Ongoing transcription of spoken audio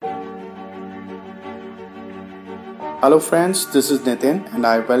Hello friends, this is Nitin and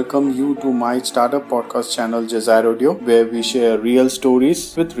I welcome you to my startup podcast channel Jazair Audio, where we share real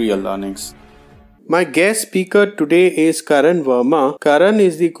stories with real learnings. My guest speaker today is Karan Verma. Karan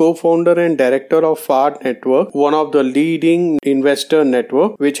is the co-founder and director of FART Network, one of the leading investor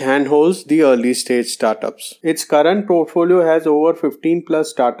network which handholds the early stage startups. Its current portfolio has over 15 plus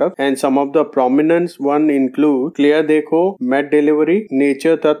startups and some of the prominent ones include Clear Dekho, Med Delivery,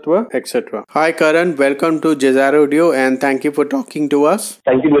 Nature Tattva, etc. Hi Karan, welcome to Jazair Audio and thank you for talking to us.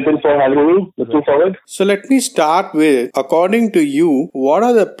 Thank you Nitin for having me. Looking forward. So let me start with, according to you, what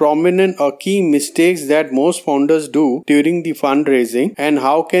are the prominent or key mistakes that most founders do during the fundraising and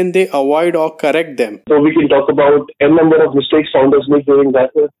how can they avoid or correct them? So we can talk about a number of mistakes founders make during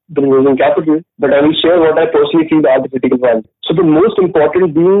raising capital, but I will share what I personally feel are the critical ones. So the most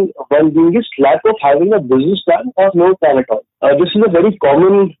important one being is lack of having a business plan or no plan at all. This is a very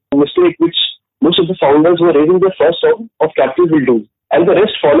common mistake which most of the founders who are raising their first round of capital will do. And the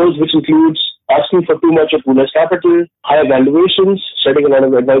rest follows, which includes asking for too much of owner's capital, higher valuations, setting a lot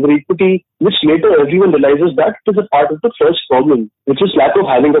of advisory equity, which later everyone realizes that it is a part of the first problem, which is lack of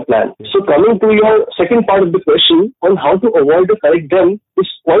having a plan. So coming to your second part of the question on how to avoid or correct them is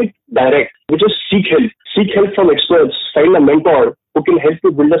quite direct, which is seek help. Seek help from experts, find a mentor who can help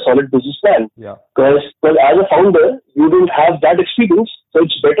you build a solid business plan. Because as a founder, you don't have that experience, so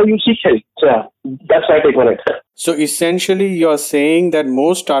it's better you seek help. So that's my take on it. So essentially you're saying that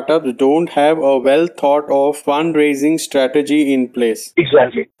most startups don't have a well thought of fundraising strategy in place.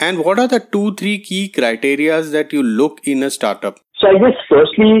 Exactly. And what are the 2-3 key criteria that you look in a startup? So I guess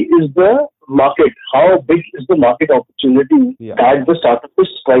firstly is the market. How big is the market opportunity that the startup is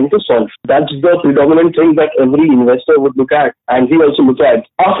trying to solve? That's the predominant thing that every investor would look at, and we also look at.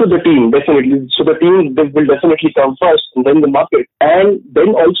 After the team, definitely. So the team will definitely come first and then the market. And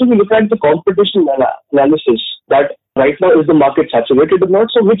then also we look at the competition analysis, that right now is the market saturated or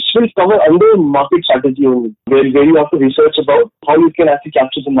not, so which will cover under market strategy only, where you have to research about how you can actually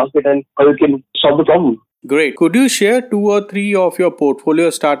capture the market and how you can solve the problem. Great. Could you share 2 or 3 of your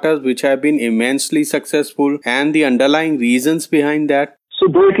portfolio startups which have been immensely successful and the underlying reasons behind that? So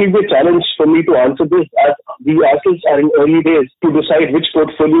though it will be a challenge for me to answer this, as we ourselves are in early days to decide which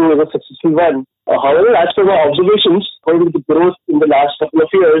portfolio is a successful one. However, as per my observations, according to the growth in the last couple of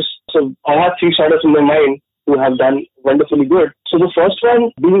years, so I have 3 startups in my mind who have done wonderfully good. So the first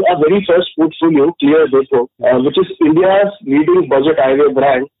one being our very first portfolio, Clear Dekho, which is India's leading budget eyewear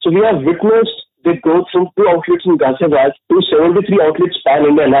brand. So we have witnessed the growth from 2 outlets in Ghaziabad to 73 outlets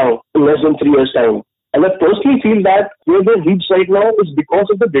pan-India now in less than 3 years' time. And I personally feel that where they reach right now is because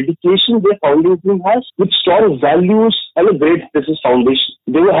of the dedication their founding team has with strong values and a great business foundation.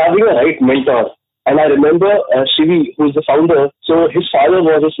 They were having a right mentor. And I remember Shivi, who is the founder, so his father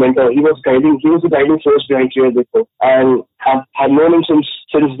was his mentor. He was the guiding force behind Clear Dekho and have known him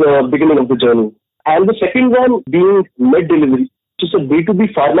since the beginning of the journey. And the second one being Med Delivery. It's a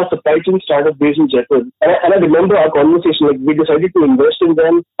B2B pharma supply chain startup based in Jaipur. And I remember our conversation, we decided to invest in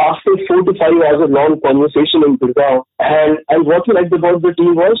them after 4 to 5 hours of long conversation in Gurgaon. And what we liked about the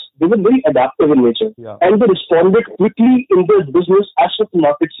team was they were very adaptive in nature. And they responded quickly in their business as per the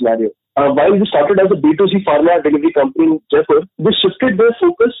market scenario. While we started as a B2C pharma delivery company in Jaipur, they shifted their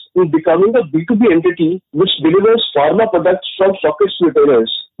focus in becoming a B2B entity which delivers pharma products from stockist to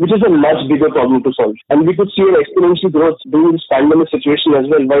retailers, which is a much bigger problem to solve. And we could see an exponential growth during this pandemic situation as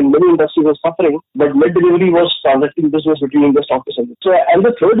well, while many industries were suffering, but Med Delivery was transacting business between the stockist. So, and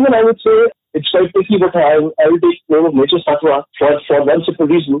the third one I would say, it's quite tricky, but I will take the name of Nature Tattva for one simple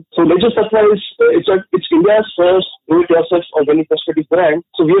reason. So Nature Tattva is it's India's first do-it-yourself organic cosmetic brand.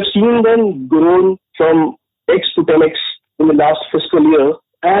 So we have seen them grown from X to 10X in the last fiscal year.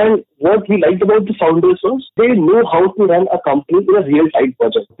 And what we liked about the founders was they know how to run a company in a real tight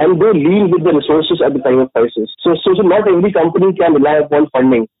budget, and they lean with the resources at the time of crisis. So not every company can rely upon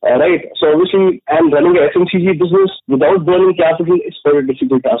funding, right? So obviously, and running a FMCG business without burning capital is quite a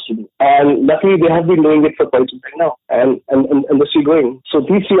difficult task to do. And luckily, they have been doing it for quite some time now, and they're still going. So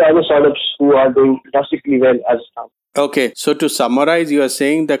these 3 are the startups who are doing fantastically well as of now. Okay, so to summarize, you are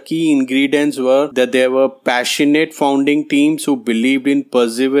saying the key ingredients were that there were passionate founding teams who believed in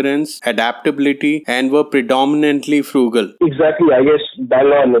perseverance, adaptability, and were predominantly frugal. Exactly, I guess bang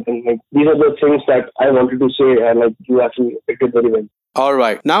on. These are the things that I wanted to say, and you actually picked it very well.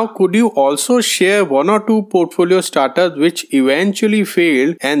 Alright, now could you also share 1 or 2 portfolio startups which eventually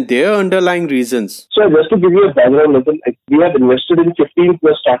failed and their underlying reasons? So just to give you a background, we have invested in 15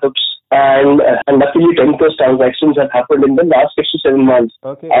 plus startups And luckily 10 plus transactions have happened in the last 6 to 7 months.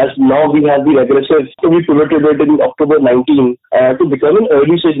 Okay. As now we have been aggressive, so we pivoted it in October 19 to become an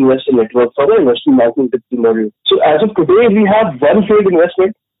early stage investor network for the investment banking model. So as of today, we have one failed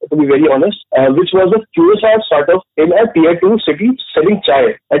investment, to be very honest, which was a QSR startup in a tier 2 city selling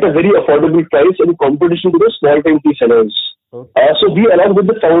chai at a very affordable price in competition to the small time tea sellers. Okay. So we, along with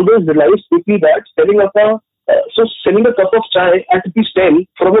the founders, realized quickly that selling a cup of chai at rupees 10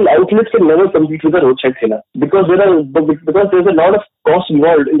 from an outlet can never compete with a roadside thela, because there's a lot of cost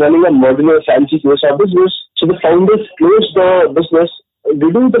involved in running a modular fancy QSR business. So the founders closed the business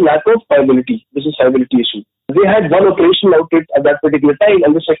due to the lack of business viability issue. They had one operational outlet at that particular time,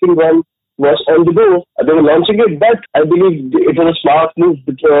 and the second one was on the go. They were launching it, but I believe it was a smart move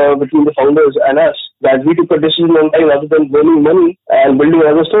between the founders and us that we took a decision on time rather than burning money and building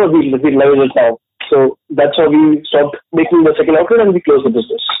another store. We realize it now. So that's how we stopped making the second outlet and we closed the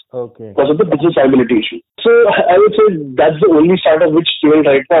business. Okay. Because of the business viability issue. So I would say that's the only startup which failed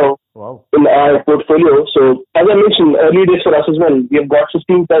right now. Wow. In our portfolio. So as I mentioned, early days for us as well. We have got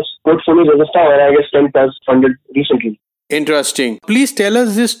 15 plus portfolios as of now, and I guess 10 plus funded recently. Interesting. Please tell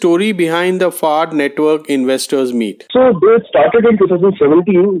us the story behind the FARD Network Investors Meet. So they started in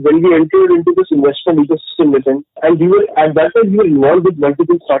 2017 when we entered into this investment ecosystem with them. And at that time we were involved with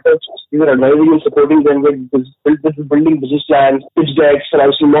multiple startups. We were advising and supporting them with building business plans, pitch decks,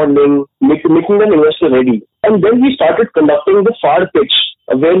 financial modeling, making them investor ready. And then we started conducting the FARD pitch,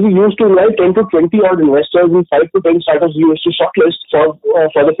 where we used to invite 10 to 20 odd investors and 5 to 10 startups we used to shortlist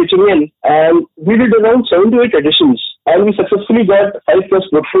for the pitching in. And we did around 7 to 8 editions. And we successfully got 5 plus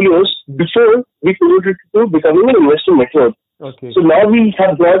portfolios before we pivoted to becoming an investor network. Okay. So now we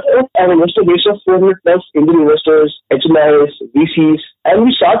have got an investor base of 400 plus Indian investors, HMIs, VCs, and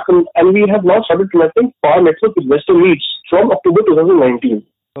we have now started conducting FARD Network Investor Meets from October 2019.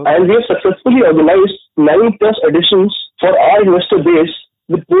 Okay. And we have successfully organized 9 plus editions for our investor base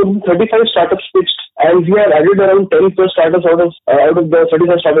with more than 35 startups pitched, and we have added around 10 plus startups out of the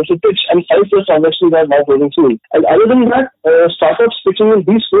 35 startups we pitched, and 5 plus transactions are now closing soon. And other than that, startups pitching in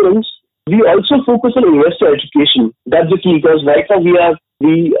these forums, we also focus on investor education. That's the key, because right now we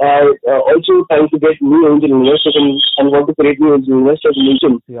are also trying to get new angel investors and want to create new angel investors in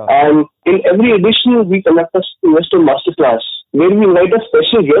region. Yeah. And in every edition, we conduct an investor masterclass where we invite a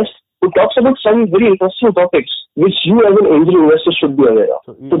special guest who talks about some very interesting topics which you as an angel investor should be aware of.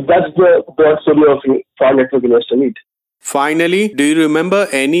 So that's the broad story of FARD Network Investor Meet. Finally, do you remember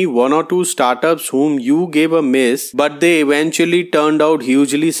any 1 or 2 startups whom you gave a miss, but they eventually turned out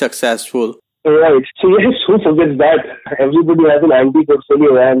hugely successful? Right. So yes, who forgets that? Everybody has an anti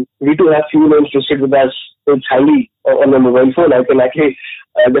portfolio, and we do have few names listed with us. So it's handy on the mobile phone. I can actually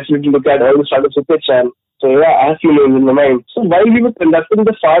definitely look at all the startups we pitch, and so yeah, I have few names in my mind. So while we were conducting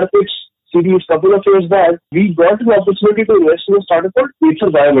the FARD pitch series couple of years back, we got an opportunity to invest in a startup called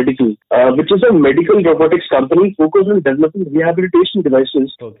Ather Biomedical, which is a medical robotics company focused on developing rehabilitation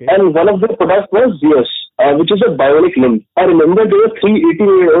devices. Okay. And one of the products was Zeus, which is a bionic limb. I remember there were 3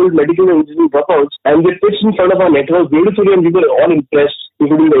 18-year-old medical engineering dropouts, and they pitched in front of our network beautifully, and we were all impressed,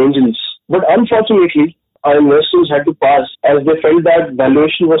 including the angels. But unfortunately, our investors had to pass as they felt that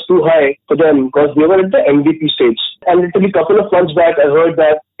valuation was too high for them because they were at the MVP stage. And literally a couple of months back, I heard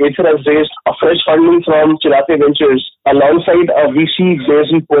that Ather has raised a fresh funding from Chirape Ventures alongside a VC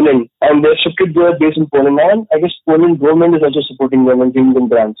based in Poland, and they've shifted their base in Poland now. And I guess Poland government is also supporting them and giving them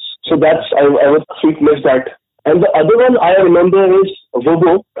grants. So that's, I would miss that. And the other one I remember is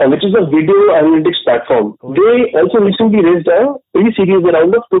Vobo, which is a video analytics platform. They also recently raised a pre-series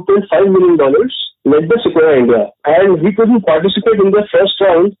round of $2.5 million led by Sequoia India. And we couldn't participate in the first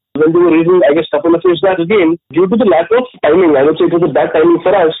round when they were raising, I guess, a couple of years back again, due to the lack of timing. I would say it was a bad timing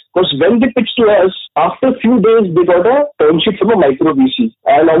for us, because when they pitched to us, after a few days, they got a term sheet from a micro VC.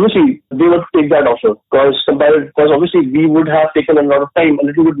 And obviously, they would take that offer, because obviously we would have taken a lot of time, a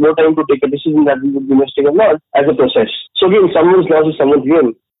little bit more time to take a decision that we would be investing or not as a process. So again, someone's loss is someone's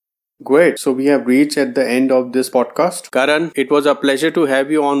gain. Great. So we have reached at the end of this podcast. Karan, it was a pleasure to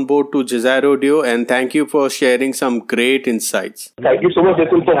have you on board to Jezairodio, and thank you for sharing some great insights. Thank you so much,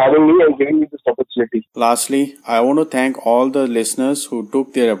 Nitin, for having me and giving me this opportunity. Lastly, I want to thank all the listeners who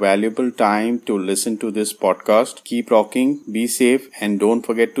took their valuable time to listen to this podcast. Keep rocking, be safe, and don't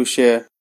forget to share.